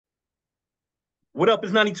What up?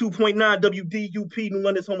 It's 92.9 WDUP, New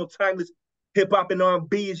London's home of timeless hip hop and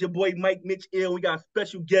R&B. It's your boy Mike Mitch Ill. We got a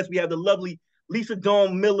special guest. We have the lovely Lisa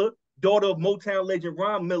Dawn Miller, daughter of Motown legend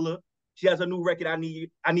Ron Miller. She has a new record, I Need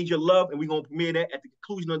Your Love, and we're gonna premiere that at the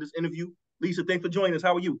conclusion of this interview. Lisa, thanks for joining us.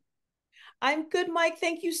 How are you? I'm good, Mike.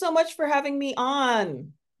 Thank you so much for having me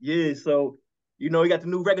on. Yeah, so you got the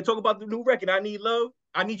new record. Talk about the new record. I Need Love.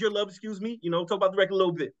 I Need Your Love, excuse me. Talk about the record a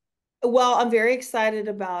little bit. Well, I'm very excited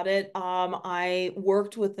about it. I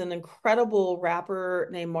worked with an incredible rapper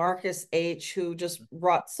named Marcus H, who just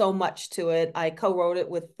brought so much to it. I co-wrote it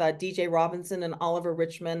with DJ Robinson and Oliver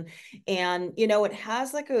Richmond, and it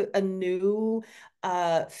has like a new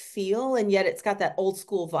feel, and yet it's got that old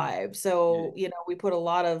school vibe. Yeah. So we put a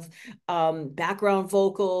lot of background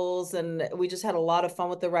vocals, and we just had a lot of fun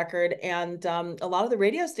with the record. And a lot of the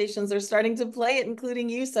radio stations are starting to play it, including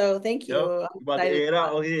you. So thank Yep. you. I'm We about to excited air it out.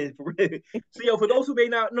 about Oh yeah, for real. So for those who may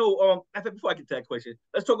not know, I think before I get to that question,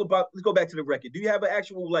 let's go back to the record. Do you have an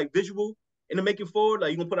actual like visual in the making forward?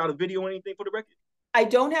 Like you gonna put out a video or anything for the record? I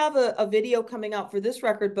don't have a video coming out for this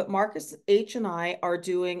record, but Marcus H and I are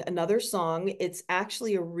doing another song. It's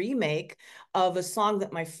actually a remake of a song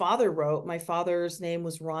that my father wrote. My father's name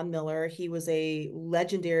was Ron Miller. He was a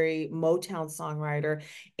legendary Motown songwriter,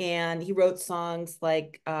 and he wrote songs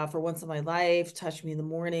like For Once in My Life, Touch Me in the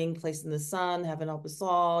Morning, Place in the Sun, Heaven Help Us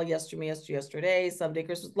All, Yesterday, Someday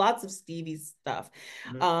Christmas, lots of Stevie stuff.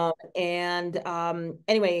 Mm-hmm. And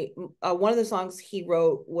anyway, one of the songs he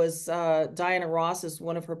wrote was Diana Ross's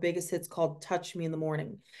one of her biggest hits called Touch Me in the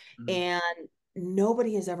Morning. Mm-hmm. And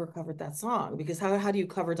nobody has ever covered that song because how do you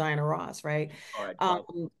cover Diana Ross, right? All right, Um,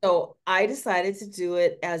 problem. so I decided to do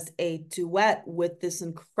it as a duet with this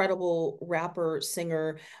incredible rapper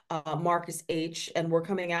singer, Marcus H. And we're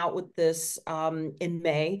coming out with this in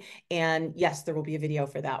May. And yes, there will be a video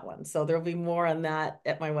for that one. So there'll be more on that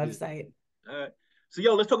at my Yeah. website. All right. So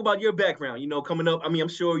let's talk about your background. Coming up. I mean, I'm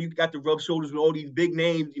sure you got to rub shoulders with all these big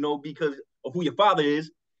names. Because of who your father is.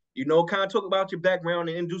 Kind of talk about your background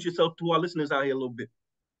and introduce yourself to our listeners out here a little bit.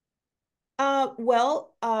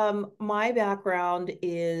 My background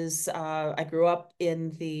is I grew up in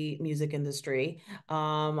the music industry.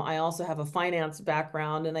 I also have a finance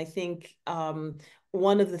background, and I think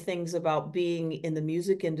one of the things about being in the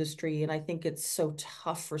music industry, and I think it's so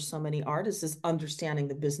tough for so many artists, is understanding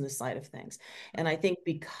the business side of things. And I think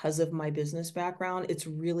because of my business background, it's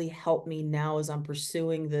really helped me now as I'm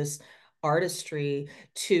pursuing this artistry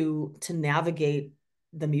to navigate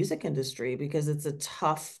the music industry because it's a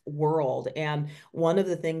tough world. And one of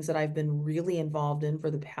the things that I've been really involved in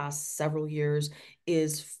for the past several years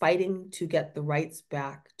is fighting to get the rights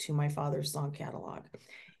back to my father's song catalog.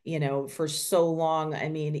 For so long, I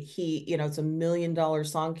mean, it's $1 million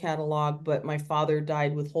song catalog, but my father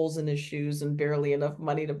died with holes in his shoes and barely enough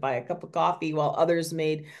money to buy a cup of coffee, while others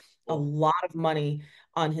made a Oh, lot of money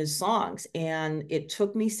on his songs. And it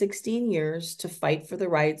took me 16 years to fight for the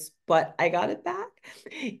rights, but I got it back.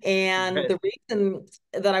 And congrats. the reason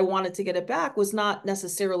that I wanted to get it back was not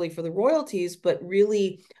necessarily for the royalties, but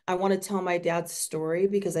really I want to tell my dad's story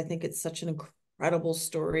because I think it's such an incredible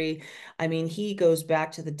story. I mean, he goes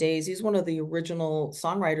back to the days. He's one of the original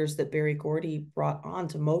songwriters that Berry Gordy brought on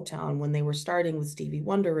to Motown when they were starting with Stevie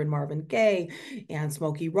Wonder and Marvin Gaye and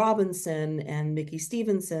Smokey Robinson and Mickey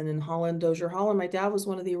Stevenson and Holland Dozier Holland. My dad was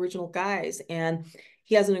one of the original guys, and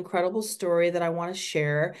he has an incredible story that I want to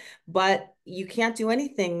share, but you can't do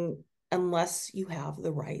anything unless you have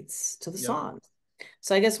the rights to the Yep. songs.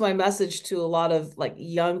 So I guess my message to a lot of like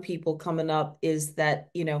young people coming up is that,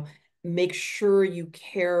 make sure you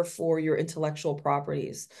care for your intellectual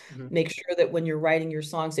properties. Mm-hmm. Make sure that when you're writing your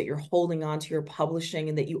songs that you're holding on to your publishing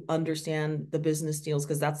and that you understand the business deals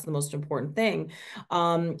because that's the most important thing.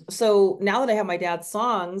 So now that I have my dad's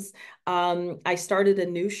songs, I started a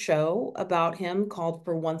new show about him called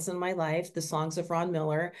For Once in My Life, The Songs of Ron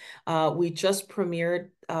Miller. We just premiered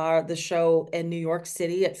the show in New York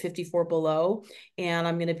City at 54 Below, and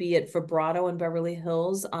I'm going to be at Vibrato in Beverly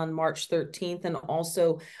Hills on March 13th, and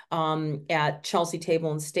also at Chelsea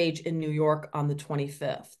Table and Stage in New York on the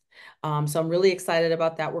 25th. So I'm really excited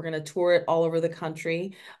about that. We're going to tour it all over the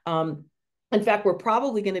country. In fact, we're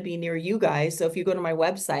probably going to be near you guys. So if you go to my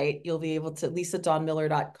website, you'll be able to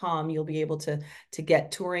lisadawnmiller.com. You'll be able to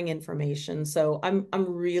get touring information. So I'm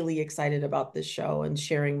really excited about this show and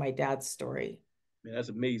sharing my dad's story. Man, that's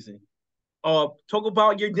amazing. Talk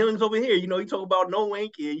about your dealings over here. You talk about No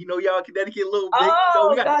Ink, and y'all Connecticut a little bit. We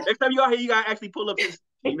Oh got gosh. next time you out here, you gotta actually pull up this.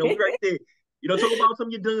 We right there. Talk about some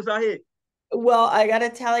of your dealings out here. Well, I got to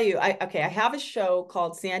tell you, I have a show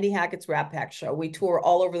called Sandy Hackett's Rat Pack Show. We tour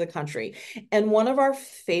all over the country. And one of our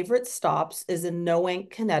favorite stops is in Noank,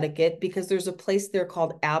 Connecticut, because there's a place there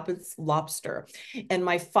called Abbott's Lobster. And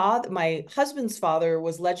my husband's father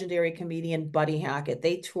was legendary comedian Buddy Hackett.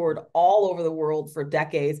 They toured all over the world for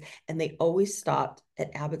decades, and they always stopped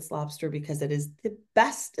at Abbott's Lobster because it is the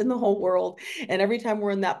best in the whole world. And every time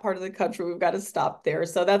we're in that part of the country, we've got to stop there.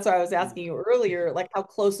 So that's why I was asking you earlier, like how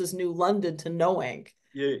close is New London to Knowing?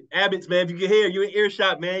 Yeah, Abbott's, man. If you can hear, you in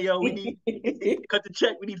earshot, man. Yo, we need cut the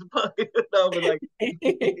check. We need some no, but like,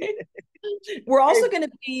 We're also hey, going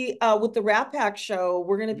to be with the Rat Pack show.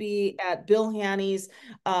 We're going to be at Bill Haney's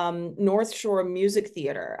North Shore Music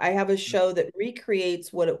Theater. I have a show that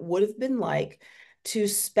recreates what it would have been like to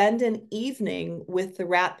spend an evening with the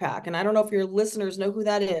Rat Pack. And I don't know if your listeners know who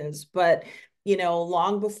that is, but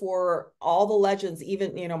long before all the legends,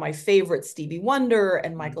 even, my favorite Stevie Wonder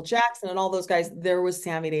and Michael Jackson and all those guys, there was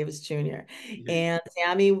Sammy Davis Jr. yeah, And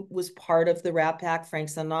Sammy was part of the Rat Pack, Frank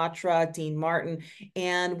Sinatra, Dean Martin.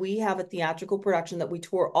 And we have a theatrical production that we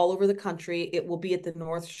tour all over the country. It will be at the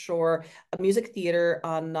North Shore Music Theater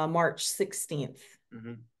on March 16th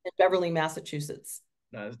in Beverly, Massachusetts.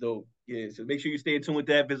 nah, that's dope. Yeah, so make sure you stay in tune with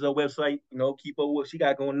that. Visit our website. Keep up with what she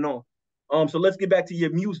got going on. So let's get back to your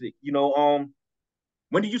music.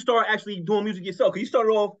 When did you start actually doing music yourself? Cause you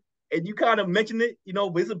started off and you kind of mentioned it,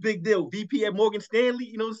 but it's a big deal. VP at Morgan Stanley,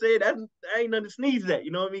 you know what I'm saying? That ain't nothing to sneeze at.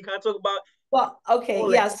 You know what I mean? Kind of talk about Well, okay, all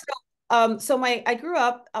that. yeah. So I grew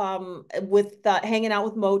up with hanging out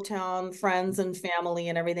with Motown friends and family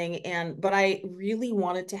and everything, but I really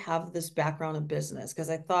wanted to have this background in business because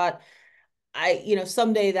I thought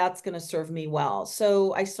someday that's going to serve me well.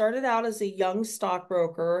 So I started out as a young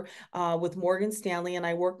stockbroker with Morgan Stanley, and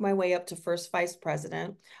I worked my way up to first vice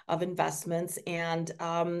president of investments. And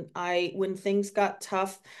when things got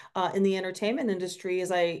tough in the entertainment industry,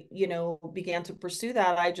 as I, began to pursue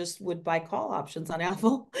that, I just would buy call options on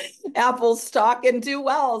Apple stock and do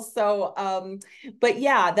well. So, but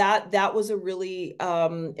yeah, that was a really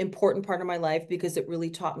important part of my life because it really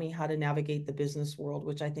taught me how to navigate the business world,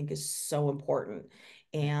 which I think is so important.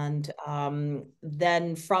 And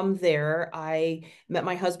then from there, I met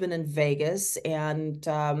my husband in Vegas, and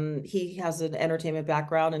he has an entertainment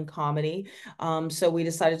background in comedy. So we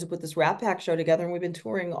decided to put this Rat Pack show together, and we've been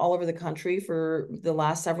touring all over the country for the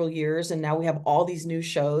last several years. And now we have all these new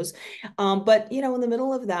shows. But, in the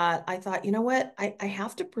middle of that, I thought, you know what? I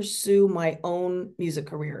have to pursue my own music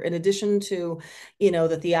career in addition to,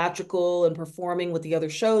 the theatrical and performing with the other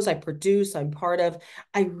shows I produce, I'm part of.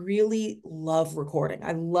 I really love recording.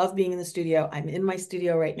 I love being in the studio. I'm in my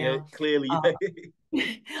studio right Yeah, now. clearly. Uh,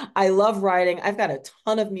 I love writing. I've got a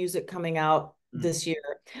ton of music coming out Mm, this year.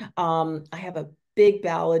 I have a big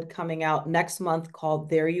ballad coming out next month called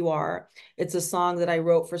There You Are. It's a song that I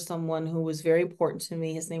wrote for someone who was very important to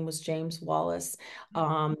me. His name was James Wallace.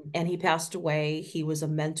 And he passed away. He was a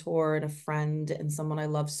mentor and a friend and someone I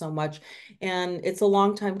love so much. And it's a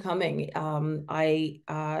long time coming. I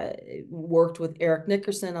worked with Eric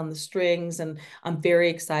Nickerson on the strings, and I'm very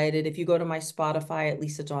excited. If you go to my Spotify at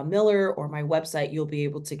Lisa Dawn Miller or my website, you'll be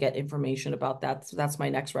able to get information about that. So that's my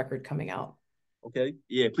next record coming out. okay.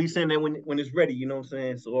 Yeah, please send that when it's ready, you know what I'm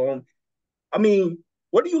saying? So I mean,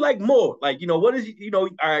 what do you like more? Like, what is all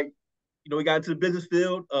right, we got into the business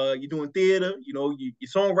field, you're doing theater, you're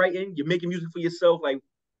songwriting, you're making music for yourself. Like,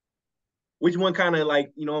 which one kind of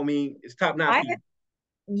like, what I mean, is top notch I for you?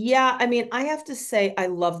 Yeah, I mean, I have to say, I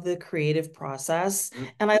love the creative process Mm,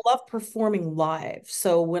 and I love performing live.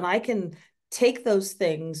 So when I can take those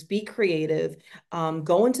things, be creative,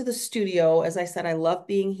 go into the studio, as I said, I love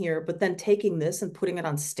being here, but then taking this and putting it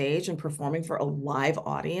on stage and performing for a live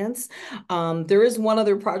audience. There is one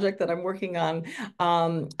other project that I'm working on.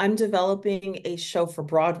 I'm developing a show for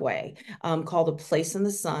Broadway called A Place in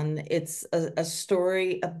the Sun. It's a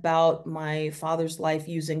story about my father's life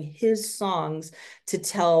using his songs to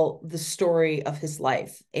tell the story of his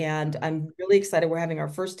life. And mm, I'm really excited. We're having our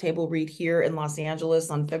first table read here in Los Angeles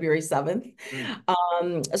on February 7th.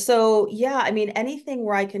 mm. So yeah, I mean, anything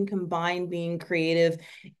where I can combine being creative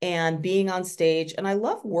and being on stage. And I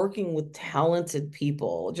love working with talented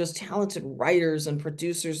people, just talented writers and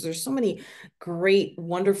producers. There's so many great,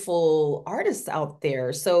 wonderful artists out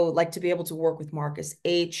there. So like to be able to work with Marcus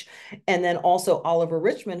H. and then also Oliver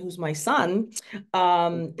Richmond, who's my son.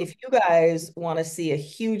 If you guys want to see a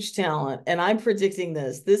huge talent, and I'm predicting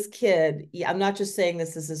this kid, yeah, I'm not just saying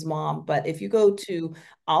this as his mom, but if you go to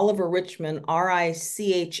Oliver Richmond,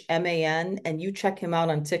 Richman, and you check him out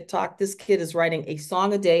on TikTok, this kid is writing a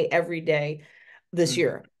song a day every day this Mm.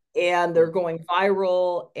 year. and Yeah. they're going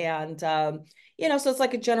viral. And, so it's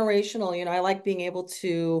like a generational, I like being able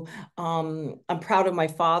to, I'm proud of my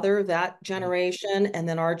father, that Mhm. generation. And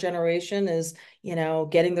then our generation is,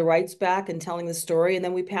 getting the rights back and telling the story. And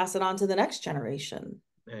then we pass it on to the next generation.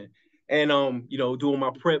 Man. And doing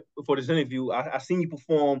my prep for this interview, I seen you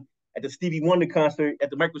perform at the Stevie Wonder concert at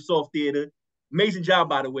the Microsoft Theater. Amazing job,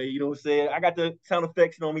 by the way. You know what I'm saying? I got the sound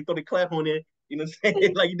effects, me, throw the clap on there. You know what I'm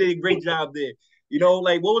saying? Like you did a great job there.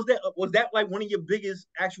 Like what was that? Was that like one of your biggest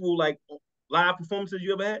actual like live performances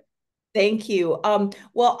you ever had? Thank you.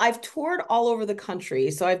 Well, I've toured all over the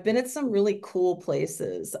country, so I've been at some really cool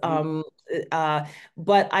places. Mm-hmm. Uh,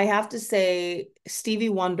 but I have to say, Stevie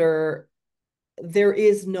Wonder, there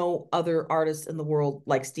is no other artist in the world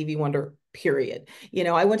like Stevie Wonder, period.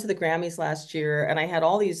 I went to the Grammys last year and I had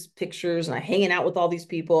all these pictures and I hanging out with all these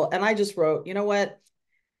people, and I just wrote, you know what?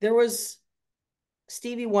 There was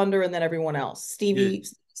Stevie Wonder and then everyone else. Yeah.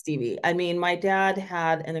 Stevie. I mean, my dad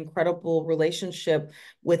had an incredible relationship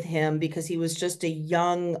with him because he was just a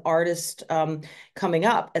young artist coming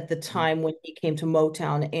up at the Mm-hmm. time when he came to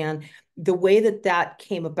Motown. And the way that that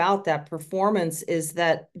came about, that performance, is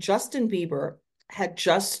that Justin Bieber had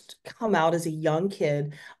just come out as a young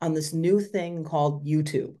kid on this new thing called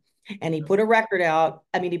YouTube. And he put a record out.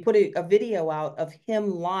 I mean, he put a video out of him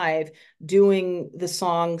live doing the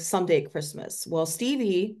song Someday at Christmas. Well,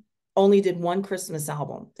 Stevie only did one Christmas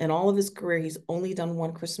album. In all of his career, he's only done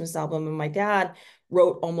one Christmas album. And my dad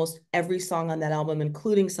wrote almost every song on that album,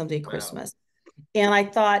 including Someday Wow. Christmas. And I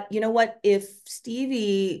thought, you know what, if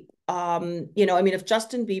Stevie, I mean, if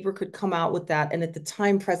Justin Bieber could come out with that, and at the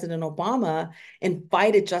time, President Obama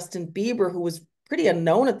invited Justin Bieber, who was pretty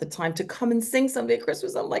unknown at the time, to come and sing Someday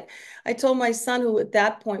Christmas. I'm like, I told my son, who at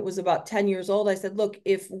that point was about 10 years old, I said, look,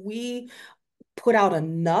 if we put out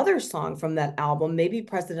another song from that album, maybe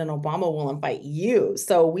President Obama will invite you.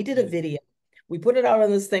 So we did a Yeah. video. We put it out on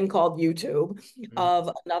this thing called YouTube Mm-hmm. of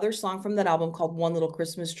another song from that album called One Little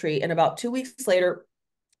Christmas Tree. And about 2 weeks later,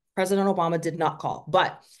 President Obama did not call,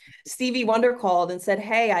 but Stevie Wonder called and said,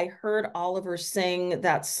 hey, I heard Oliver sing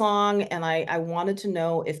that song, and I wanted to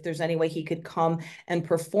know if there's any way he could come and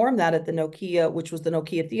perform that at the Nokia, which was the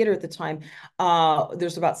Nokia Theater at the time.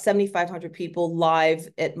 There's about 7,500 people live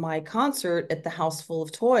at my concert at the House Full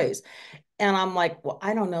of Toys. And I'm like, well,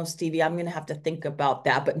 I don't know, Stevie. I'm going to have to think about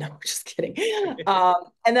that. But no, just kidding.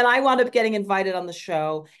 And then I wound up getting invited on the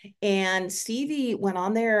show. And Stevie went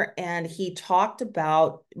on there and he talked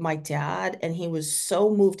about my dad. And he was so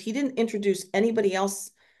moved. He didn't introduce anybody else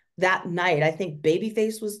that night. I think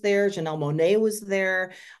Babyface was there. Janelle Monáe was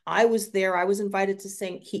there. I was there. I was invited to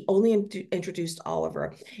sing. He only introduced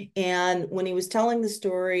Oliver. And when he was telling the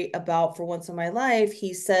story about For Once in My Life,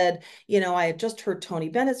 he said, I had just heard Tony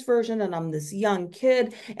Bennett's version and I'm this young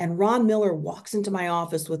kid. And Ron Miller walks into my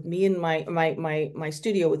office with me in my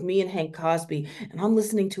studio with me and Hank Cosby. And I'm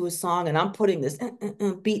listening to a song and I'm putting this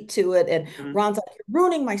beat to it. And Mm-hmm. Ron's like, you're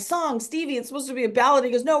ruining my song, Stevie. It's supposed to be a ballad.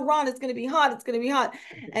 He goes, no, Ron, it's going to be hot. It's going to be hot.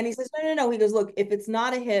 And he says, no, no, no. He goes, look, if it's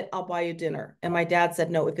not a hit, I'll buy you dinner. And my dad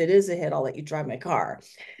said, no, if it is a hit, I'll let you drive my car.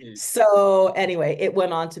 Yeah. So anyway, it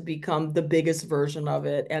went on to become the biggest version of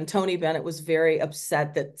it. And Tony Bennett was very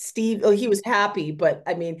upset that he was happy, but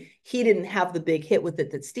I mean, he didn't have the big hit with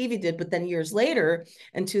it that Stevie did. But then years later,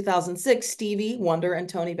 in 2006, Stevie Wonder and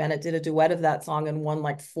Tony Bennett did a duet of that song and won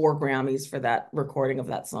like 4 Grammys for that recording of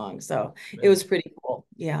that song. So it Man. was pretty cool.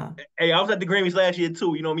 Yeah. Hey, I was at the Grammys last year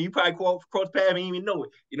too. You know what I mean? You probably cross paths and even know it.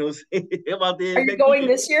 You know what I'm saying? I'm out there Are you next going weekend.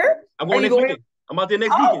 this year? I'm Are going you next going? weekend. I'm out there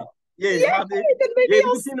next Oh, weekend. Yeah, I'm yeah. out there. Then maybe Yeah, if you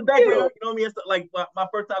I'll can see see in the background, you. you know what I mean? It's like my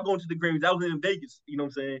first time going to the Grammys. I was in Vegas. You know what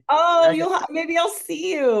I'm saying? And Oh, I got maybe I'll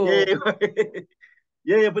see yeah, you.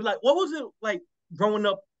 yeah. But like, what was it like growing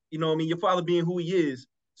up? You know what I mean? Your father being who he is,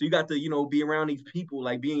 so you got to be around these people,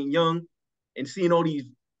 like being young and seeing all these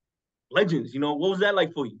legends. What was that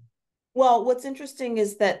like for you? Well, what's interesting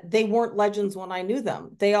is that they weren't legends when I knew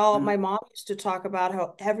them. Mm-hmm. My mom used to talk about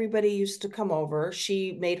how everybody used to come over.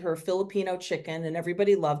 She made her Filipino chicken and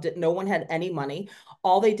everybody loved it. No one had any money.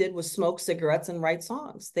 All they did was smoke cigarettes and write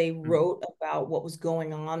songs. They wrote about what was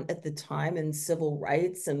going on at the time in civil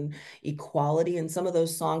rights and equality. And some of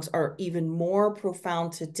those songs are even more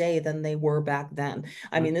profound today than they were back then.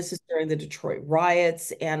 I Mm-hmm. mean, this is during the Detroit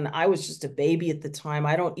riots, and I was just a baby at the time.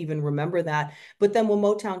 I don't even remember that. But then when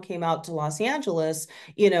Motown came out to Los Angeles,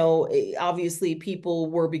 obviously people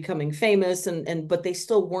were becoming famous and but they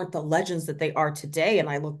still weren't the legends that they are today. And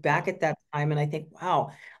I look back at that time and I think, wow,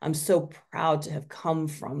 I'm so proud to have come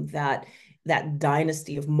from that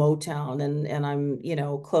dynasty of Motown, and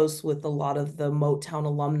I'm close with a lot of the Motown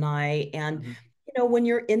alumni. And Mm-hmm. when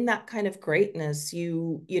you're in that kind of greatness,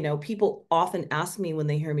 people often ask me when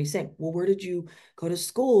they hear me sing, well, where did you go to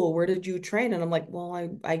school? Where did you train? And I'm like, well,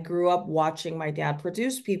 I grew up watching my dad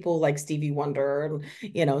produce people like Stevie Wonder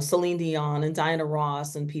and, Celine Dion and Diana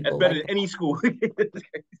Ross and That's people better like than that. any school.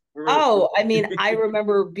 For real. Oh, I mean, I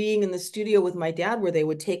remember being in the studio with my dad where they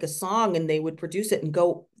would take a song and they would produce it and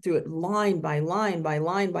go through it line by line by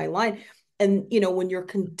line by line. And when you're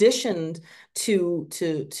conditioned to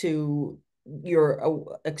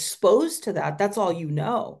you're exposed to that, that's all you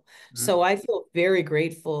know. Mhm. So I feel very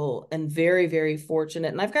grateful and very, very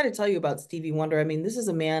fortunate. And I've got to tell you about Stevie Wonder. I mean, this is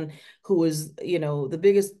a man who was, the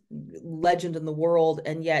biggest legend in the world,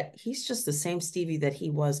 and yet he's just the same Stevie that he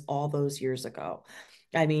was all those years ago.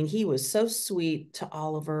 I mean, he was so sweet to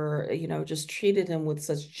Oliver, just treated him with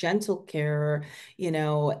such gentle care,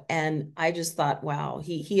 and I just thought, wow,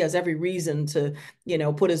 he has every reason to,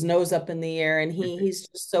 put his nose up in the air, and he's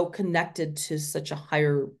just so connected to such a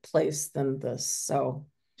higher place than this. So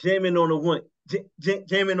Jamming on the one,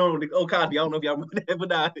 jamming on the Cosby. I don't know if y'all remember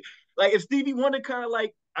that, but like if Stevie Wonder kind of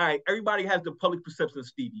like, all right, everybody has the public perception of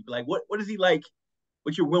Stevie. But like, what is he like?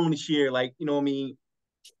 What you're willing to share? Like, you know what I mean?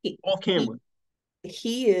 he, Off camera. he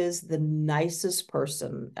he is the nicest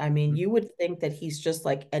person. I mean, you would think that he's just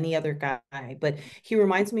like any other guy, but he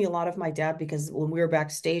reminds me a lot of my dad because when we were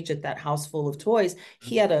backstage at that house full of toys,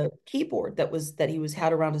 he had a keyboard that he was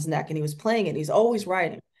had around his neck and he was playing it. He's always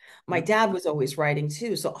writing. My dad was always writing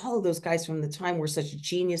too. So all of those guys from the time were such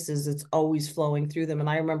geniuses. It's always flowing through them. And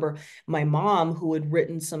I remember my mom, who had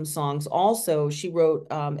written some songs also, she wrote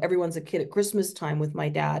Everyone's a Kid at Christmas Time with my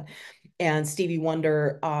dad, and Stevie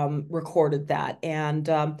Wonder recorded that. And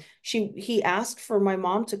he asked for my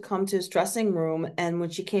mom to come to his dressing room, and when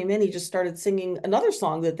she came in, he just started singing another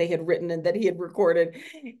song that they had written and that he had recorded,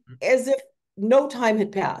 as if no time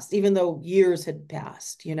had passed, even though years had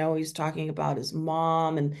passed. He's talking about his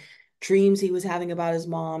mom and dreams he was having about his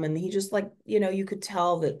mom, and he just like you could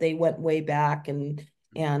tell that they went way back, and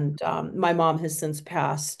my mom has since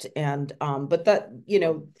passed, and but that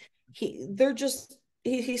they're just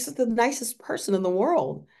he's the nicest person in the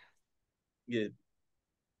world. Yeah.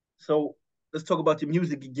 So let's talk about your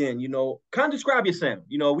music again. Kind of describe your sound.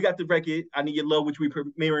 We got the record. I Need Your Love, which we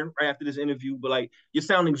premiering right after this interview. But like your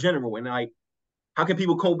sound in general, and like how can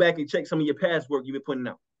people go back and check some of your past work you've been putting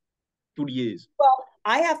out through the years? Well,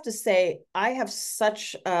 I have to say, I have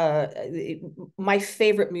such my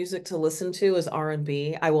favorite music to listen to is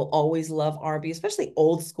R&B. I will always love R&B, especially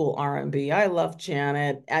old school R&B. I love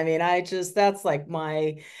Janet. I mean, that's like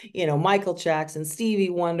my, Michael Jackson, Stevie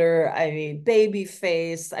Wonder, I mean,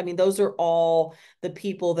 Babyface. I mean, those are all the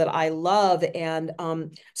people that I love. And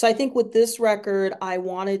so I think with this record, I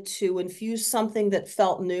wanted to infuse something that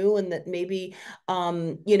felt new and that maybe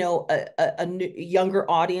a younger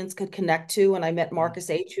audience could connect to. And I met Marcus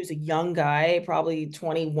H, who's a young guy, probably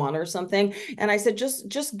 21 or something. And I said,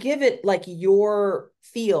 just give it like your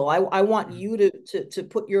feel. I want you to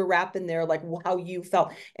put your rap in there, like how you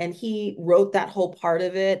felt. And he wrote that whole part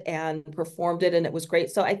of it and performed it, and it was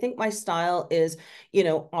great. So I think my style is,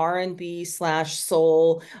 R&B slash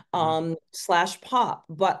soul, slash pop,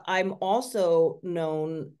 but I'm also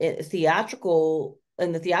known theatrical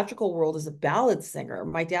in the theatrical world as a ballad singer.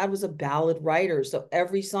 My dad was a ballad writer. So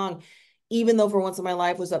every song, even though For Once in My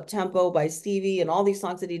Life was up tempo by Stevie and all these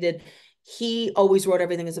songs that he did, he always wrote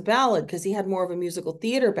everything as a ballad because he had more of a musical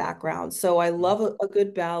theater background. So I love a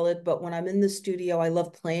good ballad, but when I'm in the studio, I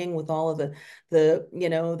love playing with all of the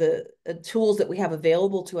tools that we have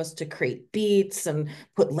available to us to create beats and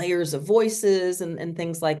put layers of voices and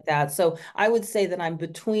things like that. So I would say that I'm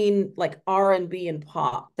between like R&B and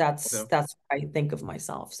pop. That's Okay. that's what I think of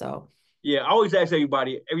myself. So Yeah, I always ask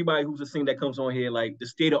everybody who's a singer that comes on here, like the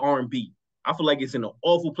state of R&B. I feel like it's in an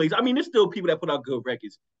awful place. I mean, there's still people that put out good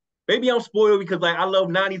records. Maybe I'm spoiled because like I love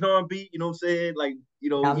 '90s R&B. You know what I'm saying? Like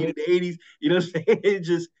yeah, even the '80s. You know what I'm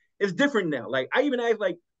saying? It's different now. Like I even asked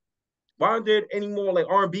like why aren't there any more like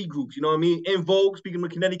R&B groups? You know what I mean? In Vogue, speaking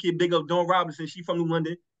of Connecticut, big up Dawn Robinson. She from New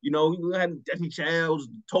London. We had Destiny Childs,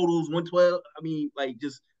 Totals, 112. I mean, like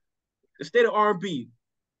just the state of R&B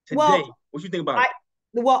today. well, What you think about I it?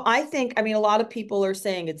 I think, I mean, a lot of people are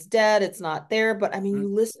saying it's dead, it's not there, but I mean, Hmm? you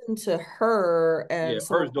listen to Her Yeah, and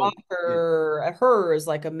Summer hers dope. Yeah. Walker. Her is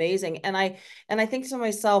like amazing. And I think to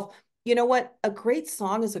myself, you know what? A great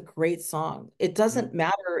song is a great song. It Hmm. doesn't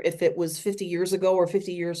matter if it was 50 years ago or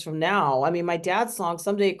 50 years from now. I mean, my dad's song,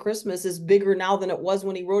 Someday at Christmas, is bigger now than it was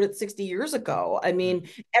when he wrote it 60 years ago. I mean,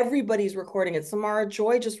 everybody's recording it. Samara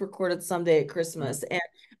Joy just recorded Someday at Hmm. Christmas, and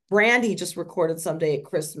Brandy just recorded Someday at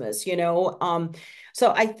Christmas,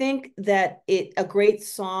 so I think that a great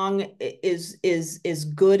song is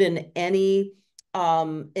good in any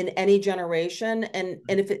in any generation. And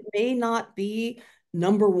if it may not be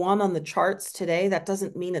number one on the charts today, that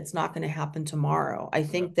doesn't mean it's not going to happen tomorrow. I Yeah.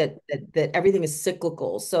 think that everything is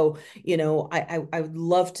cyclical. So, I would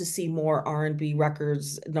love to see more R&B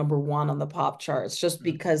records number one on the pop charts, just Mhm.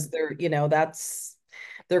 because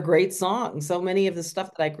they're great songs. So many of the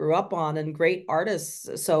stuff that I grew up on, and great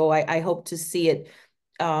artists. So I hope to see it,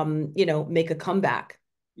 make a comeback.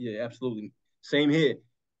 Yeah, absolutely. Same here.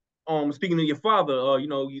 Speaking of your father,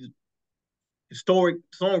 he's a historic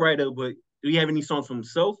songwriter, but do you have any songs from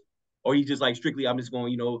himself? Or he just like strictly, I'm just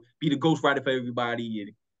going, be the ghostwriter for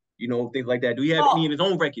everybody and things like that. Do you have any of Oh, his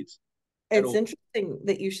own records at it's all? interesting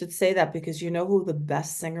that you should say that, because you know who the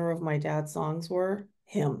best singer of my dad's songs were?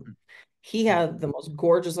 Him. He had the most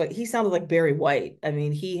gorgeous, like he sounded like Barry White. I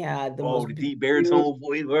mean, he had the Oh, most the deep beautiful, baritone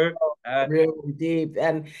voice, word. really deep.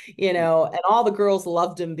 And, and all the girls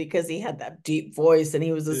loved him because he had that deep voice and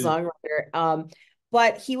he was a Yeah. songwriter.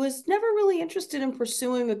 But he was never really interested in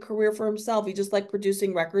pursuing a career for himself. He just liked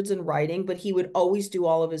producing records and writing, but he would always do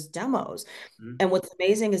all of his demos. Mhm. And what's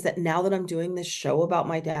amazing is that now that I'm doing this show about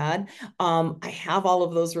my dad, I have all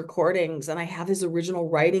of those recordings, and I have his original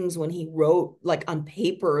writings when he wrote, like on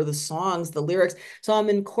paper, the songs, the lyrics. So I'm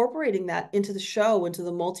incorporating that into the show, into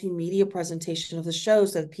the multimedia presentation of the show,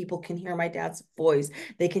 so that people can hear my dad's voice.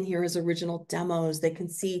 They can hear his original demos. They can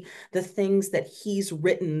see the things that he's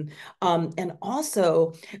written. And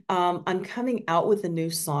also, I'm coming out with a new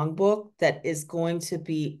songbook that is going to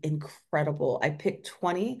be incredible. I picked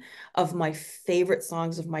 20 of my favorite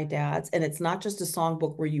songs of my dad's. And it's not just a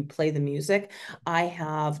songbook where you play the music. I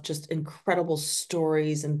have just incredible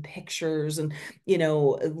stories and pictures and,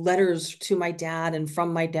 letters to my dad and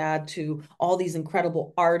from my dad to all these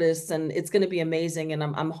incredible artists. And it's going to be amazing. And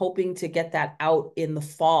I'm hoping to get that out in the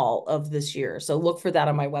fall of this year. So look for that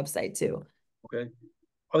on my website too. Okay.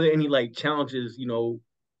 Are there any like challenges,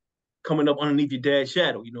 coming up underneath your dad's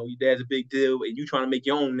shadow? Your dad's a big deal and you trying to make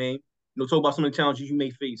your own name. Talk about some of the challenges you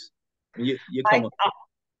may face when you come I, up.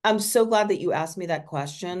 I'm so glad that you asked me that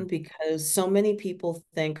question, because so many people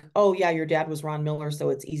think, oh, yeah, your dad was Ron Miller, so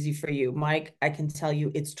it's easy for you. Mike, I can tell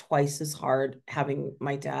you it's twice as hard having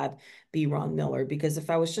my dad be Ron Miller, because if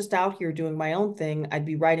I was just out here doing my own thing, I'd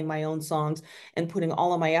be writing my own songs and putting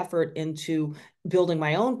all of my effort into building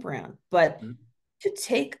my own brand. But Mhm. to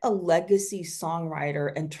take a legacy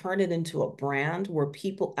songwriter and turn it into a brand where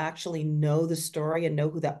people actually know the story and know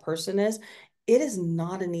who that person is, it is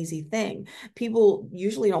not an easy thing. People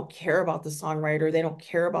usually don't care about the songwriter, they don't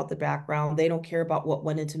care about the background, they don't care about what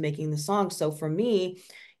went into making the song. So for me,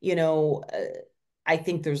 you know, uh, I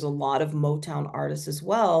think there's a lot of Motown artists as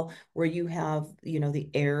well, where you have, the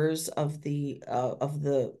heirs of the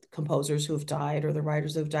composers who have died, or the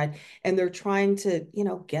writers who have died, and they're trying to,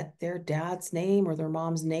 get their dad's name or their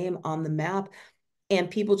mom's name on the map,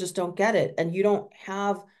 and people just don't get it. And you don't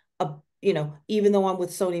have a, even though I'm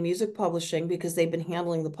with Sony Music Publishing, because they've been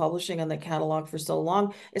handling the publishing on the catalog for so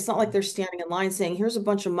long, it's not like they're standing in line saying, here's a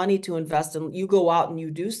bunch of money to invest and you go out and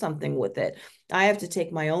you do something with it. I have to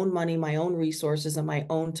take my own money, my own resources, and my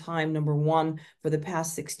own time, number one, for the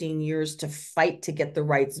past 16 years to fight to get the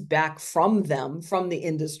rights back from them, from the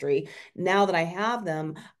industry. Now that I have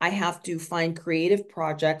them, I have to find creative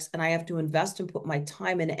projects, and I have to invest and put my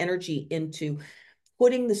time and energy into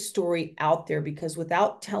putting the story out there, because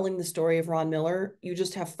without telling the story of Ron Miller, you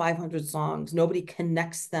just have 500 songs. Nobody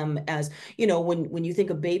connects them as, when you think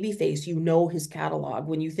of Babyface, his catalog.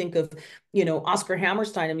 When you think of, Oscar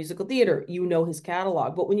Hammerstein in musical theater, his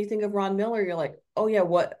catalog. But when you think of Ron Miller, you're like, oh yeah,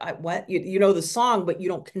 what? You know the song, but you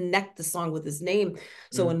don't connect the song with his name.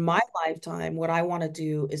 So in Mhm. my lifetime, what I want to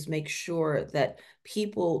do is make sure that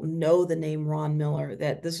people know the name Ron Miller,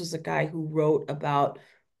 that this was a guy who wrote about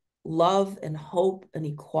love and hope and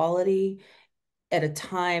equality at a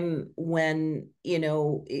time when,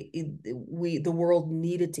 the world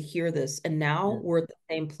needed to hear this. And now Yeah. we're at the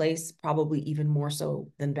same place, probably even more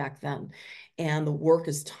so than back then. And the work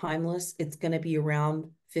is timeless. It's going to be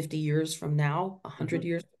around 50 years from now, 100 Mhm.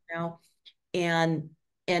 years from now. And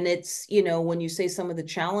it's, when you say some of the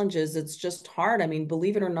challenges, it's just hard. I mean,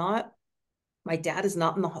 believe it or not, my dad is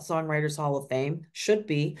not in the Songwriters Hall of Fame, should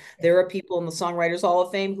be. There are people in the Songwriters Hall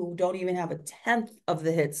of Fame who don't even have a tenth of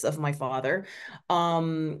the hits of my father.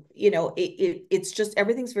 It's just,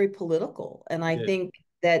 everything's very political. And I Yeah. think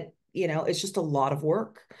that, it's just a lot of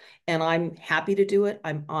work. And I'm happy to do it.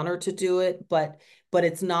 I'm honored to do it, but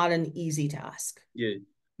it's not an easy task. Yeah.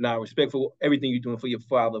 Nah, respect for everything you're doing for your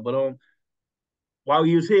father. But while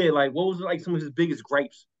he was here, like, what was like some of his biggest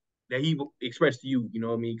gripes that he expressed to you? You know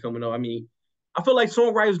what I mean? Coming up, I mean, I feel like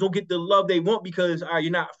songwriters don't get the love they want because you're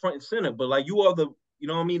not front and center, but like you are the you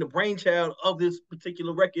know what I mean, the brainchild of this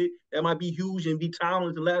particular record that might be huge and be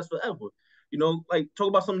timeless and last forever. You know, like talk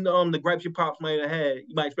about some the gripes your pops might have had.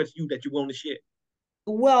 You might express you that you're willing to share.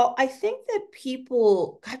 Well, I think that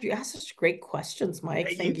people, God, you asked such great questions, Mike.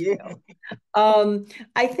 Yeah, Thank yeah. you.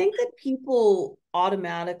 I think that people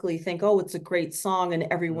automatically think, oh, it's a great song and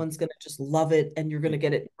everyone's going to just love it and you're going Yeah, to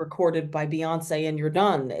get it recorded by Beyonce and you're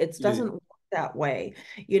done. It yeah. doesn't work that way.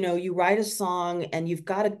 You write a song and you've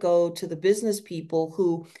got to go to the business people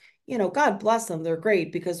who, God bless them, they're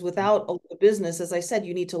great because without a business, as I said,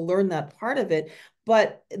 you need to learn that part of it,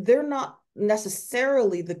 but they're not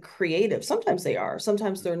necessarily the creative. Sometimes they are,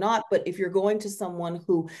 sometimes they're not. But if you're going to someone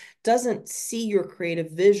who doesn't see your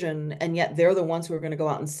creative vision and yet they're the ones who are going to go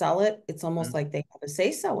out and sell it, it's almost like they have a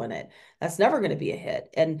say so in it. That's never going to be a hit.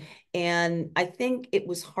 And I think it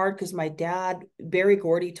was hard because my dad, Barry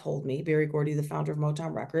Gordy, the founder of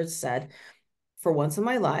Motown Records, said, for once in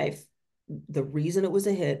my life, the reason it was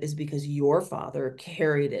a hit is because your father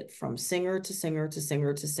carried it from singer to singer to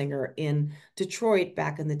singer to singer in Detroit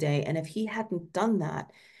back in the day. And if he hadn't done that,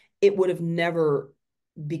 it would have never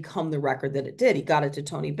become the record that it did. He got it to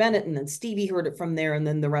Tony Bennett and then Stevie heard it from there and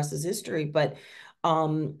then the rest is history. But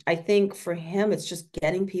I think for him, it's just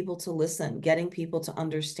getting people to listen, getting people to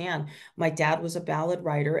understand. My dad was a ballad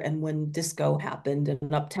writer, and when disco happened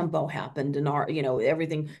and up tempo happened and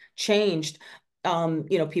everything changed,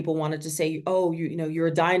 people wanted to say, oh, you're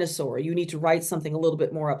a dinosaur. You need to write something a little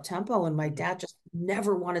bit more up tempo. And my dad just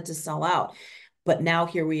never wanted to sell out. But now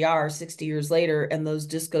here we are 60 years later, and those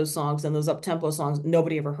disco songs and those up-tempo songs,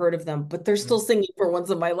 nobody ever heard of them, but they're still singing for once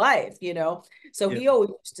in my life. So Yeah. he always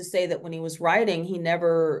used to say that when he was writing, he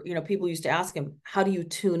never, people used to ask him, how do you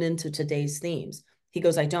tune into today's themes? He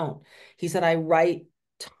goes, I don't. He said, I write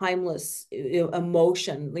timeless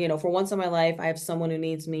emotion. For once in my life, I have someone who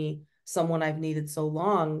needs me, someone I've needed so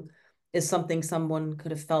long is something someone could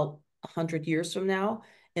have felt 100 years from now.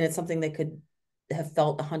 And it's something they could have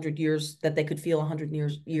felt 100 years that they could feel 100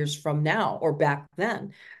 years from now or back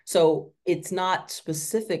then. So it's not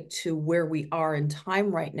specific to where we are in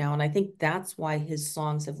time right now. And I think that's why his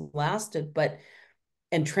songs have lasted,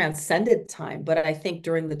 and transcended time. But I think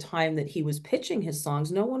during the time that he was pitching his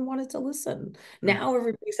songs, no one wanted to listen. Now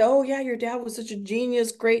everybody says, oh yeah, your dad was such a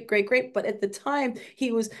genius, great, great, great. But at the time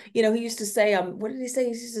he was, he used to say, what did he say? He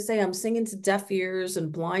used to say, I'm singing to deaf ears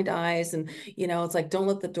and blind eyes. And, it's like, don't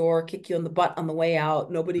let the door kick you in the butt on the way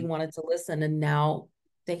out. Nobody wanted to listen. And now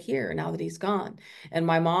they hear now that he's gone. And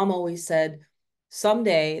my mom always said,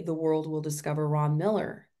 someday the world will discover Ron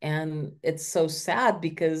Miller. And it's so sad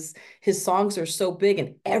because his songs are so big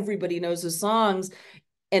and everybody knows his songs.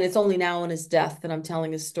 And it's only now in his death that I'm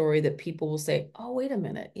telling his story that people will say, oh, wait a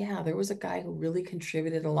minute. Yeah, there was a guy who really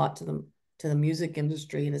contributed a lot to the music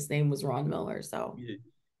industry, and his name was Ron Miller. So Yeah.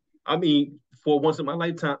 I mean, for once in my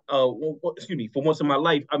lifetime, excuse me, for once in my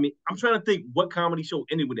life, I mean, I'm trying to think what comedy show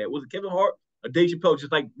ended with that. Was it Kevin Hart or Dave Chappelle?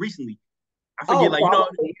 Just like recently, I forget. oh, Like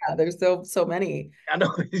probably. Yeah, there's so many. I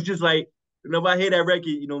know it's just like whenever I hear that record,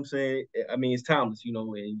 you know what I'm saying. I mean, it's timeless,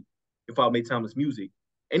 and if I made timeless music,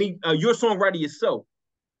 any you're a songwriter yourself.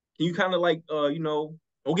 Can you kind of like, don't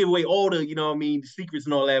give away all the, what I mean, the secrets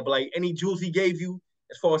and all that, but like any jewels he gave you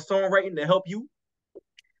as far as songwriting to help you?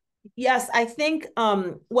 Yes, I think,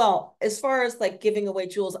 well, as far as like giving away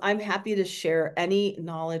jewels, I'm happy to share any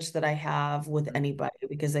knowledge that I have with anybody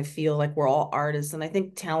because I feel like we're all artists and I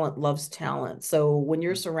think talent loves talent. So when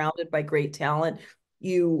you're surrounded by great talent,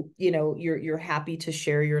 you're happy to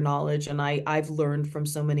share your knowledge. And I've learned from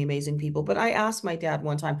so many amazing people. But I asked my dad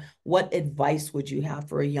one time, what advice would you have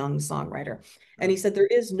for a young songwriter? And he said, there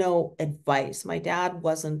is no advice. My dad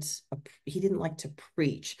he didn't like to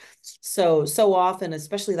preach. So often,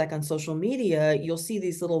 especially like on social media, you'll see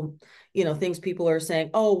these little, things people are saying,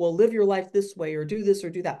 oh, well, live your life this way or do this or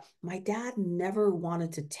do that. My dad never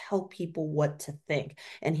wanted to tell people what to think.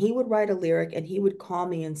 And he would write a lyric and he would call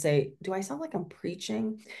me and say, do I sound like I'm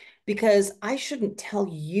preaching? Because I shouldn't tell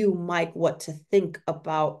you, Mike, what to think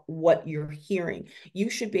about what you're hearing.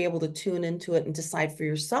 You should be able to tune into it and decide for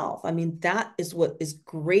yourself. I mean, that is what is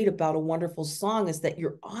great about a wonderful song is that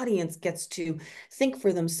your audience gets to think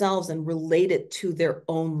for themselves and relate it to their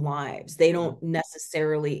own lives. They don't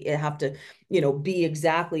necessarily have to, be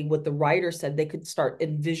exactly what the writer said. They could start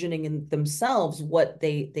envisioning in themselves what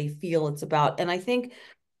they feel it's about. And I think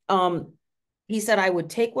um, he said I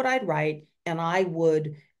would take what I'd write and I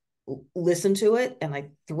would listen to it and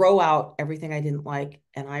I throw out everything I didn't like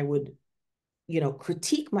and I would,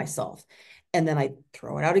 critique myself. And then I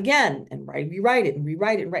throw it out again and rewrite it and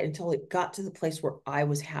rewrite it and write until it got to the place where I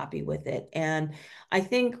was happy with it. And I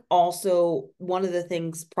think also one of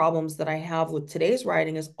the problems that I have with today's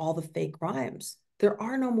writing is all the fake rhymes. there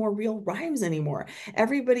are no more real rhymes anymore.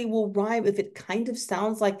 Everybody will rhyme if it kind of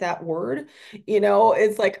sounds like that word,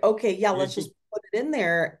 it's like, okay, yeah, let's just put it in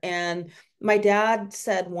there. And my dad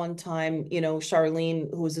said one time, Charlene,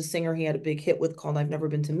 who was a singer he had a big hit with called I've Never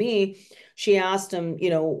Been to Me, she asked him,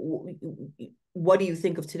 what do you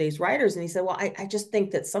think of today's writers? And he said, well, I just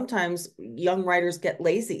think that sometimes young writers get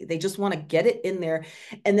lazy. They just want to get it in there.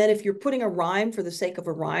 And then if you're putting a rhyme for the sake of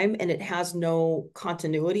a rhyme and it has no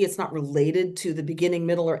continuity, it's not related to the beginning,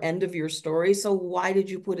 middle, or end of your story. So why did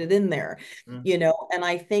you put it in there? And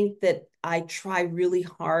I think that I try really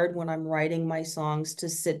hard when I'm writing my songs to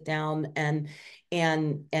sit down and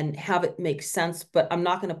have it make sense, but I'm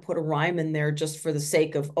not going to put a rhyme in there just for the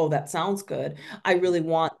sake of, oh, that sounds good. I really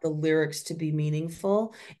want the lyrics to be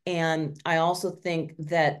meaningful. And I also think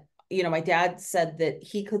that, my dad said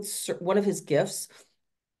that one of his gifts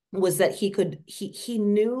was that he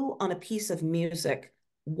knew on a piece of music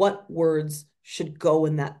what words should go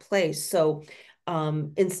in that place. So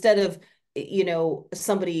instead of,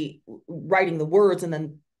 somebody writing the words and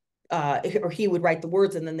then or he would write the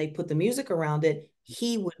words and then they put the music around it,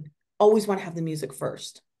 he would always want to have the music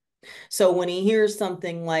first. So when he hears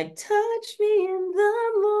something like touch me in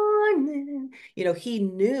the morning, he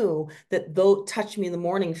knew that though touch me in the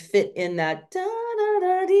morning fit in that da da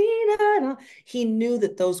da dee, da, da. He knew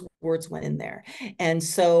that those words went in there. And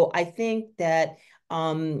so I think that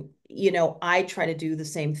I try to do the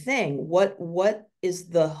same thing. What is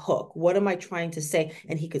the hook? What am I trying to say?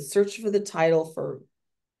 And he could search for the title for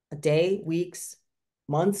a day, weeks,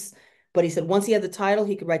 months. But he said once he had the title,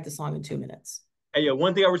 he could write the song in 2 minutes. Hey, yeah,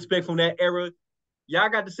 one thing I respect from that era, y'all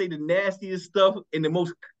got to say the nastiest stuff in the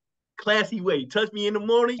most classy way. Touch me in the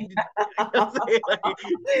morning. You know what I'm saying? Like,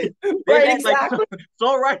 they right, had exactly. like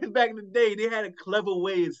songwriters back in the day. They had a clever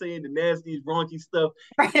way of saying the nastiest, raunchy stuff.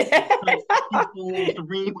 Right. Peaceful,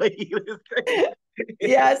 serene way. It's crazy.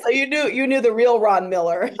 Yeah, so you knew the real Ron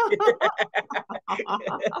Miller.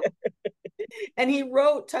 And he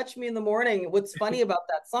wrote Touch Me in the Morning. What's funny about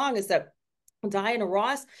that song is that Diana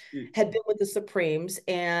Ross had been with the Supremes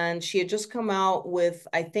and she had just come out with,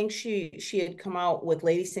 I think she had come out with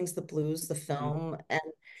Lady Sings the Blues, the film, and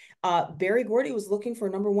Berry Gordy was looking for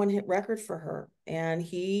a number 1 hit record for her. And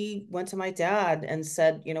he went to my dad and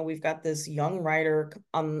said, we've got this young writer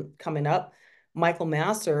coming up, Michael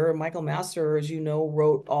Masser. Michael Masser, as you know,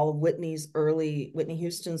 wrote all of Whitney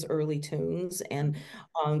Houston's early tunes, and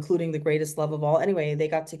including The Greatest Love of All. Anyway, they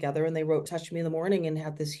got together and they wrote Touch Me in the Morning and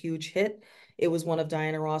had this huge hit. It was one of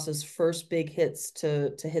Diana Ross's first big hits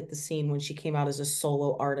to hit the scene when she came out as a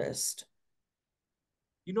solo artist.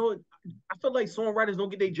 I feel like songwriters don't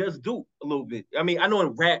get their just due a little bit. I mean, I know in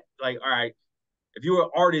rap, like, all right, if you're an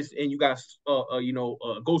artist and you got a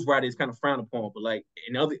ghostwriter is kind of frowned upon, but like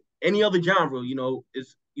in any other genre,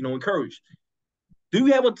 is encouraged. Do you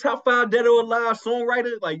have a top 5 dead or alive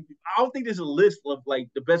songwriter? Like, I don't think there's a list of like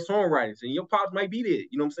the best songwriters, and your pops might be there.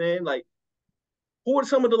 You know what I'm saying? Like, who are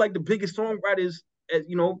some of the biggest songwriters as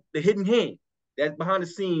the hidden hand that's behind the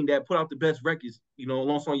scene that put out the best records,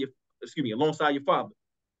 alongside your father?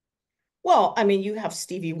 Well, I mean, you have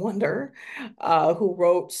Stevie Wonder, who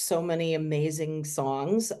wrote so many amazing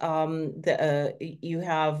songs. You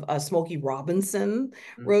have Smokey Robinson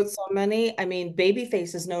wrote so many. I mean,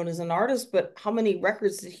 Babyface is known as an artist, but how many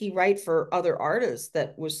records did he write for other artists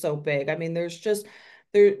that was so big? I mean, there's just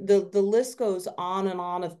the list goes on and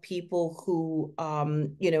on of people who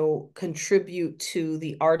contribute to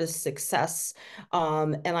the artist's success.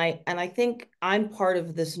 And I think I'm part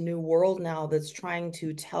of this new world now that's trying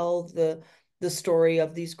to tell the story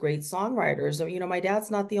of these great songwriters. My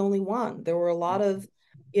dad's not the only one. There were a lot of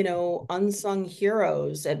unsung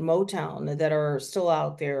heroes at Motown that are still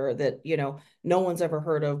out there that no one's ever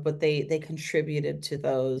heard of, but they contributed to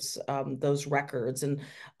those records. And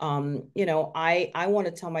I want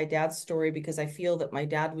to tell my dad's story because I feel that my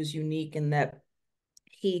dad was unique in that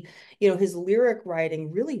he, his lyric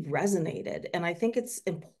writing really resonated. And I think it's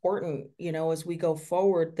important, as we go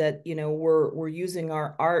forward that, we're using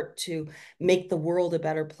our art to make the world a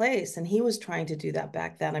better place. And he was trying to do that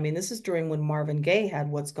back then. I mean, this is during when Marvin Gaye had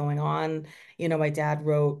What's Going On. My dad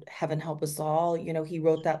wrote Heaven Help Us All. He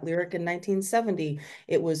wrote that lyric in 1970.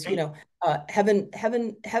 It was, heaven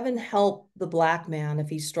help the black man if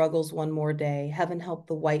he struggles one more day. Heaven help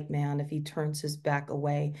the white man if he turns his back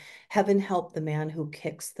away. Heaven help the man who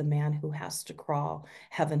kicks the man who has to crawl.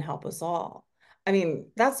 Heaven help us all. I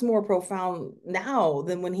mean, that's more profound now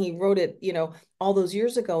than when he wrote it, all those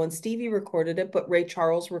years ago. And Stevie recorded it, but Ray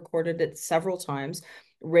Charles recorded it several times.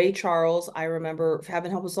 Ray Charles, I remember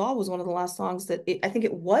Heaven Help Us All was one of the last songs I think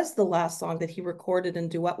it was the last song that he recorded in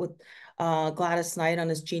duet with Gladys Knight on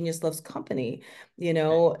his Genius Loves Company. You Okay.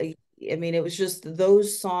 know, I mean, it was just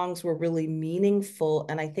those songs were really meaningful.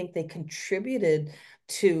 And I think they contributed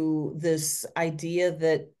to this idea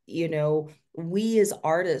that, you know, we as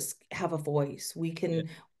artists have a voice. We Yeah.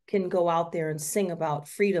 can go out there and sing about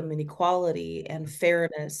freedom and equality and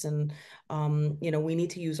fairness. And, you know, we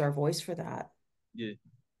need to use our voice for that. Yeah.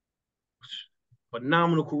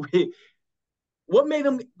 Phenomenal career. What made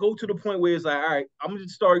him go to the point where it's like, all right, I'm gonna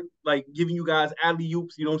start like giving you guys alley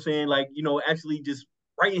oops, you know what I'm saying? Like, actually just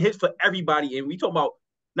writing hits for everybody. And we talk about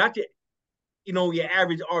not your, your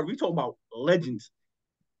average art, we talk about legends.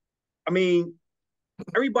 I mean,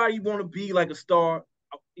 everybody wanna be like a star,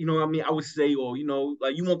 what I mean, I would say, or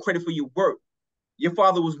like you want credit for your work. Your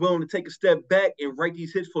father was willing to take a step back and write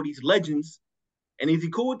these hits for these legends. And is he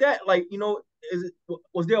cool with that? Like,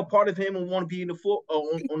 was there a part of him who want to be in the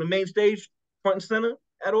on the main stage, front and center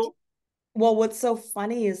at all? Well, what's so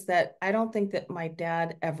funny is that I don't think that my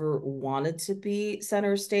dad ever wanted to be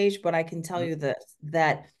center stage, but I can tell Mhm. you this,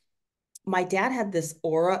 that my dad had this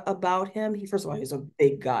aura about him. First of all, he's a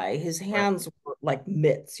big guy. His Right. hands were like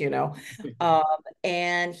mitts, you know.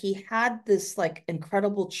 And he had this like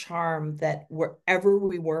incredible charm that wherever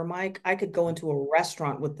we were, Mike, I could go into a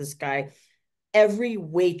restaurant with this guy, every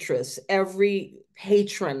waitress, every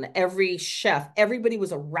patron, every chef, everybody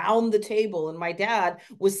was around the table, and my dad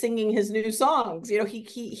was singing his new songs. You know,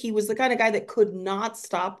 he was the kind of guy that could not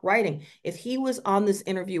stop writing. If he was on this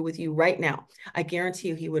interview with you right now, I guarantee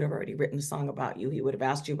you he would have already written a song about you. He would have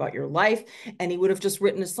asked you about your life, and he would have just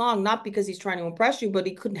written a song, not because he's trying to impress you, but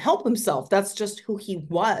he couldn't help himself. That's just who he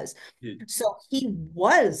was. Yeah. So he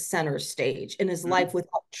was center stage in his Mhm. life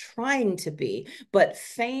without trying to be. But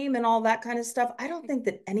fame and all that kind of stuff, I don't think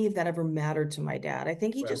that any of that ever mattered to my dad. I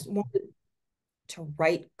think he Right. just wanted to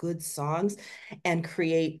write good songs and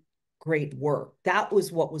create great work. That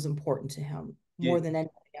was what was important to him Yeah. more than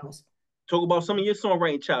anything else. Talk about some of your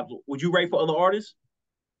songwriting chops. Would you write for other artists?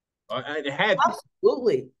 Have you?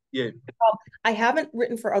 Absolutely. Yeah. I haven't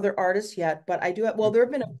written for other artists yet, but I do have, well, there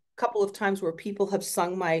have been a couple of times where people have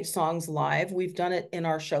sung my songs live. We've done it in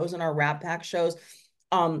our shows, in our Rap Pack shows.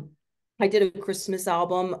 Um, I did a Christmas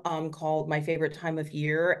album called My Favorite Time of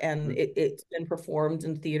Year, and Mhm. it's been performed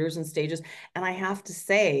in theaters and stages. And I have to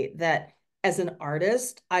say that as an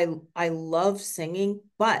artist, I love singing,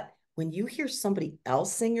 but when you hear somebody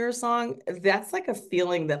else sing your song, that's like a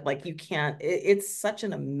feeling that like you can't, it's such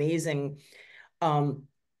an amazing um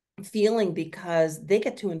feeling because they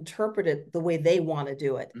get to interpret it the way they want to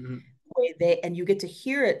do it. Mhm. And you get to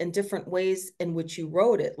hear it in different ways in which you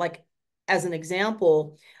wrote it. Like as an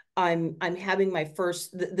example, I'm having my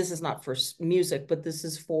first this is not for music, but this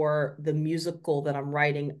is for the musical that I'm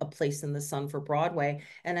writing, A Place in the Sun for Broadway,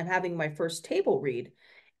 and I'm having my first table read.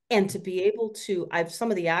 And to be able to, I've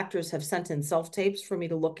some of the actors have sent in self tapes for me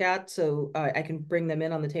to look at, so I can bring them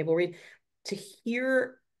in on the table read. To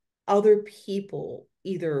hear other people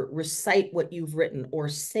either recite what you've written or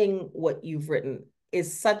sing what you've written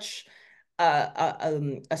is such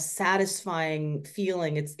a satisfying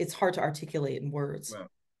feeling. It's hard to articulate in words. Well,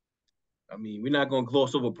 I mean, we're not gonna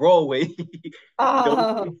gloss over Broadway,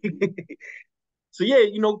 Ah, So yeah,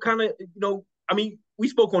 kind of, I mean, we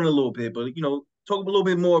spoke on it a little bit, but talk a little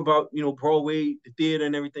bit more about Broadway, the theater,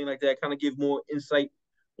 and everything like that. Kind of give more insight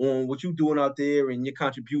on what you're doing out there and your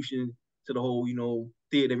contribution to the whole,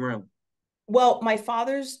 theater realm. well, my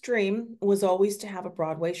father's dream was always to have a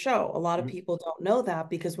Broadway show. A lot of Mhm. people don't know that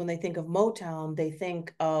because when they think of Motown, they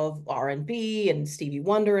think of R&B and Stevie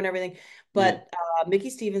Wonder and everything. Yeah. But Mickey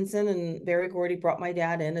Stevenson and Berry Gordy brought my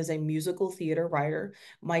dad in as a musical theater writer.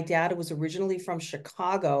 My dad was originally from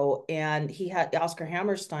Chicago, and he had Oscar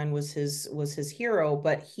Hammerstein was his hero,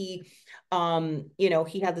 but you know,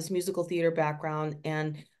 he had this musical theater background.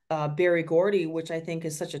 And Berry Gordy, which I think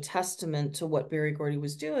is such a testament to what Berry Gordy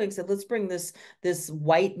was doing, said, let's bring this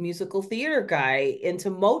white musical theater guy into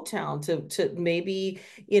Motown to maybe,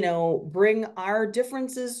 you know, bring our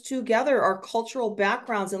differences together, our cultural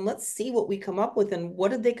backgrounds, and let's see what we come up with. And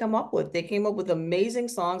what did they come up with? They came up with amazing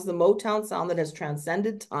songs, the Motown sound that has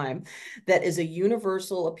transcended time, that is a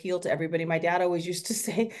universal appeal to everybody. My dad always used to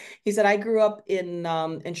say, he said, I grew up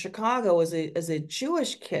in Chicago as a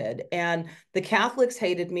Jewish kid, and the Catholics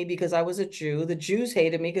hated me me because I was a Jew. The Jews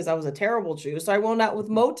hated me because I was a terrible Jew. So I went out with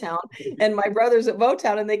Motown and my brothers at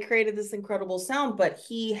Motown, and they created this incredible sound. But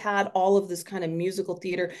he had all of this kind of musical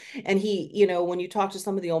theater. And he, when you talk to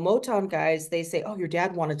some of the old Motown guys, they say, oh, your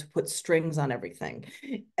dad wanted to put strings on everything.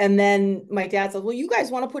 And then my dad said, well, you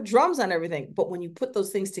guys want to put drums on everything. But when you put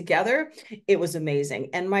those things together, it was amazing.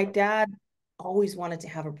 And my dad always wanted to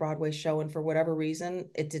have a Broadway show. And for whatever reason,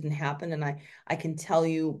 it didn't happen. And I can tell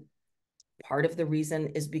you part of the reason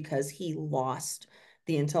is because he lost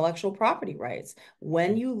the intellectual property rights.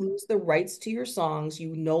 When you lose the rights to your songs,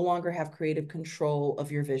 you no longer have creative control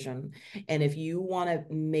of your vision. And if you want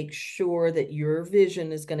to make sure that your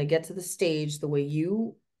vision is going to get to the stage the way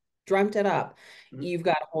you dreamt it up, you've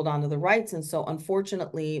got to hold on to the rights. And so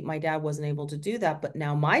unfortunately, my dad wasn't able to do that. But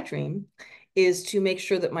now my dream is to make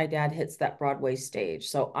sure that my dad hits that Broadway stage.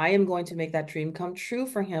 So I am going to make that dream come true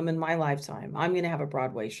for him in my lifetime. I'm going to have a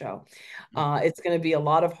Broadway show. It's going to be a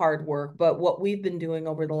lot of hard work, but what we've been doing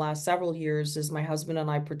over the last several years is my husband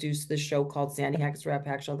and I produced this show called Sandy Hackett's Rap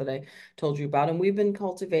Pack Show that I told you about. And we've been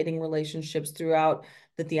cultivating relationships throughout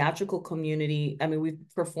the theatrical community. I mean, we've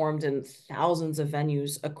performed in thousands of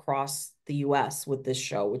venues across the US with this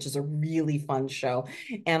show, which is a really fun show.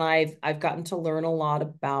 And I've gotten to learn a lot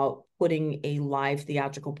about putting a live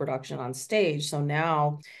theatrical production on stage. So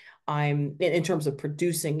now I'm in terms of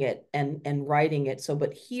producing it and writing it. So,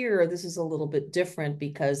 but here, this is a little bit different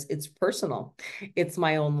because it's personal. It's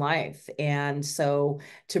my own life. And so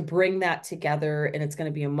to bring that together, and it's going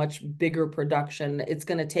to be a much bigger production, it's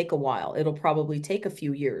going to take a while. It'll probably take a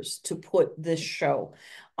few years to put this show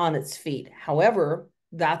on its feet. However,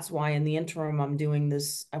 that's why in the interim, I'm doing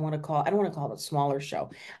this. I don't want to call it a smaller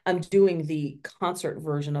show. I'm doing the concert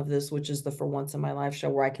version of this, which is the For Once in My Life show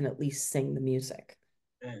where I can at least sing the music.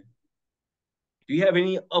 Man. Do you have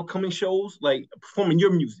any upcoming shows like performing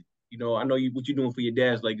your music? I know what you're doing for your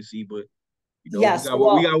dad's legacy, but we Yes, we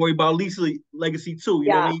well, got to worry about Lisa's legacy too. You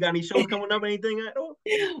know what I yeah. mean? You got any shows coming up? Anything at all?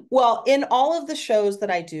 Well, in all of the shows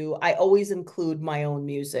that I do, I always include my own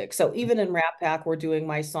music. So even in Rap Pack, we're doing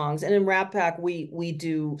my songs, and in Rap Pack, we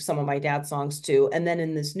do some of my dad's songs too. And then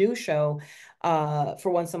in this new show,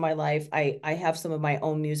 For Once in My Life, I have some of my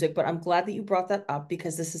own music. But I'm glad that you brought that up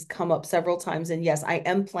because this has come up several times. And yes, I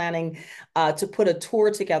am planning to put a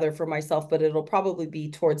tour together for myself, but it'll probably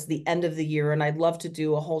be towards the end of the year. And I'd love to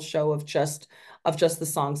do a whole show of just the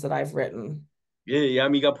songs that I've written. Yeah, yeah. I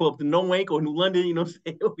mean, you got to pull up to No Wank or New London. You know what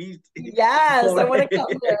I'm saying? Yes, I want to come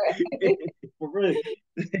there. For real.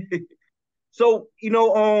 So,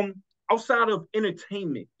 outside of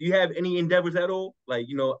entertainment, do you have any endeavors at all? Like,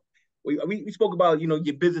 we spoke about,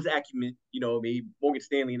 your business acumen, I mean, Morgan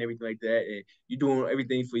Stanley and everything like that, and you're doing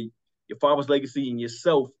everything for your father's legacy and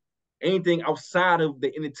yourself. Anything outside of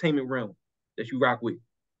the entertainment realm that you rock with?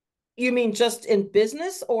 You mean just in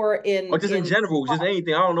business or Or in just in general, just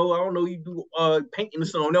anything. I don't know, you do painting or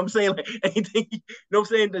something. You know what I'm saying? Like anything, you know what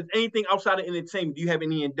I'm saying? Does anything outside of entertainment, do you have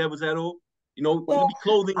any endeavors at all? It could well, be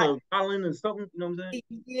clothing I, or modeling or something, you know what I'm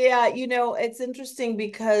saying? yeah, it's interesting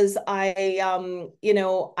because I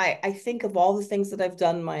think of all the things that I've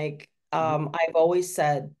done, Mike. Mm-hmm. I've always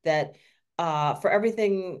said that for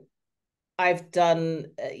everything I've done,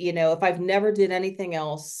 if I've never did anything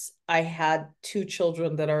else, I had two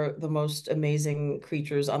children that are the most amazing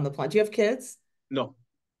creatures on the planet. Do you have kids? No,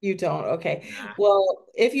 You don't? Okay. nah. Well,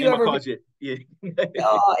 Ain't my cards yet. Yeah.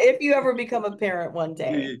 if you ever become a parent one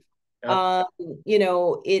Yeah. day, Yeah.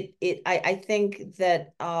 I think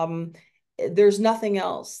that there's nothing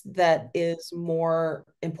else that is more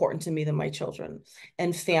important to me than my children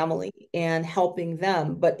and family and helping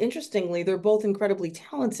them. But interestingly, they're both incredibly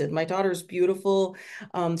talented. My daughter's beautiful.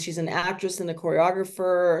 She's an actress and a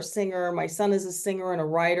choreographer, a singer. My son is a singer and a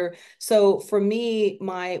writer. So for me,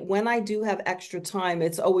 when I do have extra time,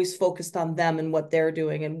 it's always focused on them and what they're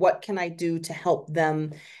doing and what can I do to help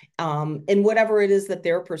them in whatever it is that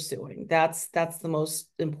they're pursuing. That's the most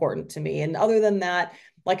important to me. And other than that,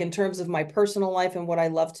 like in terms of my personal life and what I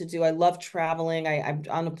love to do, I love traveling. I'm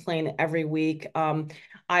on a plane every week.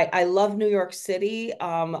 I love New York City.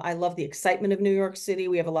 I love the excitement of New York City.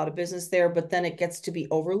 We have a lot of business there, but then it gets to be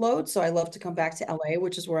overload. So I love to come back to LA,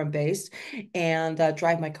 which is where I'm based, and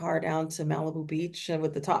drive my car down to Malibu Beach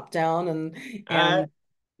with the top down All right.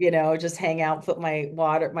 and just hang out, put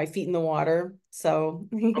my feet in the water. So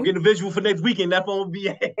I'm getting a visual for next weekend. That's what I'm gonna be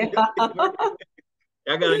at.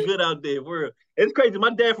 I got a good out there. Word. It's crazy. My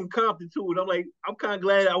dad from Compton too, and I'm like, I'm kind of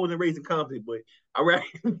glad I wasn't raised in Compton, but I rather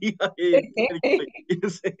be out here.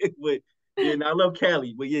 But yeah, and I love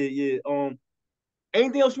Cali. But yeah, yeah.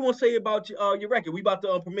 Anything else you want to say about your record? We about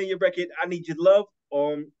to premiere your record. I Need Your Love.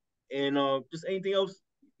 And just anything else,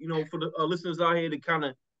 for the listeners out here to kind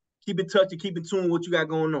of keep in touch and keep in tune with what you got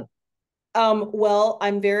going on. Well,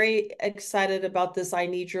 I'm very excited about this. I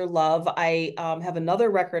Need Your Love. I have another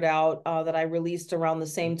record out that I released around the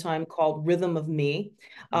same time called Rhythm of Me,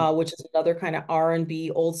 Mm-hmm. which is another kind of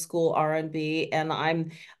R&B, old school R&B. And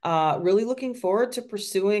I'm really looking forward to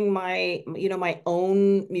pursuing my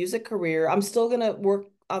own music career. I'm still gonna work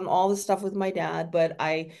on all the stuff with my dad, but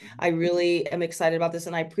I really am excited about this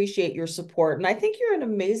and I appreciate your support. And I think you're an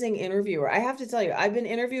amazing interviewer. I have to tell you, I've been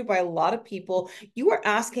interviewed by a lot of people. You are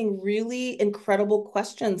asking really incredible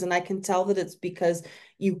questions, and I can tell that it's because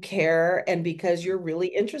you care and because you're really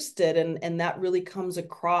interested, and that really comes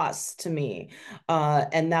across to me.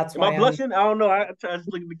 And that's Am I why I'm blushing? I don't know. I try to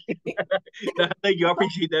look at the camera. No, thank you. I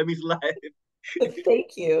appreciate that. It means a lot.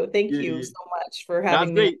 thank you. Thank Yeah, you yeah. so much for That's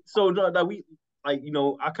having me. great. So no, that we like,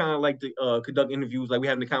 I kind of like to conduct interviews like we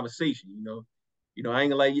having a conversation. I ain't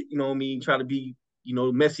gonna like, what I mean, try to be,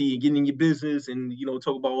 messy and getting in your business and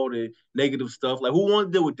talk about all the negative stuff. Like, who want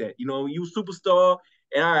to deal with that? You superstar,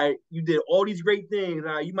 and all right, you did all these great things.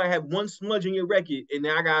 All right, you might have one smudge in your record, and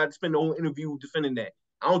then I gotta spend the whole interview defending that.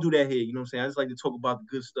 I don't do that here. You know what I'm saying? I just like to talk about the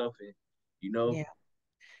good stuff and you know Yeah. throw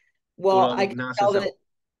the Well, other I can tell nonsense out. that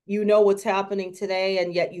you know what's happening today,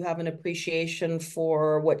 and yet you have an appreciation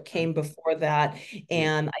for what came before that. Yeah.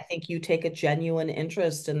 And I think you take a genuine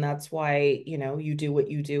interest, and that's why, you do what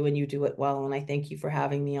you do and you do it well. And I thank you for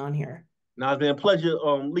having me on here. Now it's been a pleasure,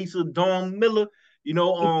 Lisa Dawn Miller. You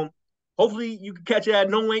know, hopefully you can catch her at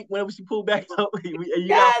No Ain't whenever she pull back up. You got to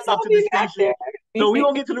Yes, pull up I'll to the be back station. there. So we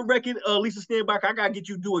gonna get to the record. Lisa, stand back. I gotta get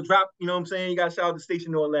you to do a drop. You know what I'm saying? You gotta shout out the station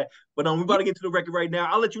and all that. But we about Yeah. to get to the record right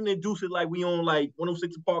now. I'll let you introduce it like we on like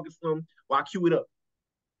 106 Park or something while I cue it up.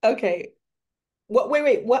 Okay. What,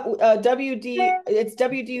 wait, what, WD, it's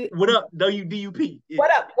WD, What up, WDUP? Yeah.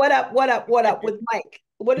 what up, what up, what up, what up with Mike?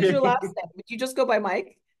 What is your last name? Would you just go by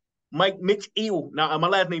Mike? Mike Mitch Eel. Now my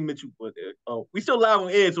last name Mitchell, but we still live on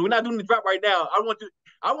air, so we're not doing the drop right now.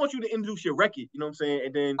 I want you to introduce your record. You know what I'm saying,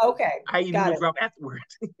 and then Okay, I do got the it. drop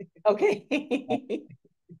afterwards. Okay.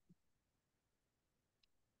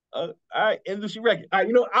 All right, introduce your record. All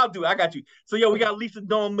right, I'll do it. I got you. So we got Lisa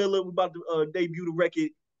Dawn Miller. We're about to debut the record.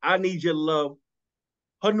 I Need Your Love.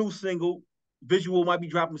 Her new single, visual might be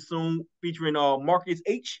dropping soon, featuring Marcus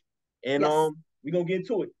H. And Yes. we're gonna get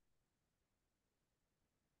into it.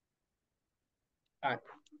 All right,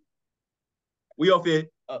 we off here.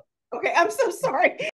 Okay, I'm so sorry.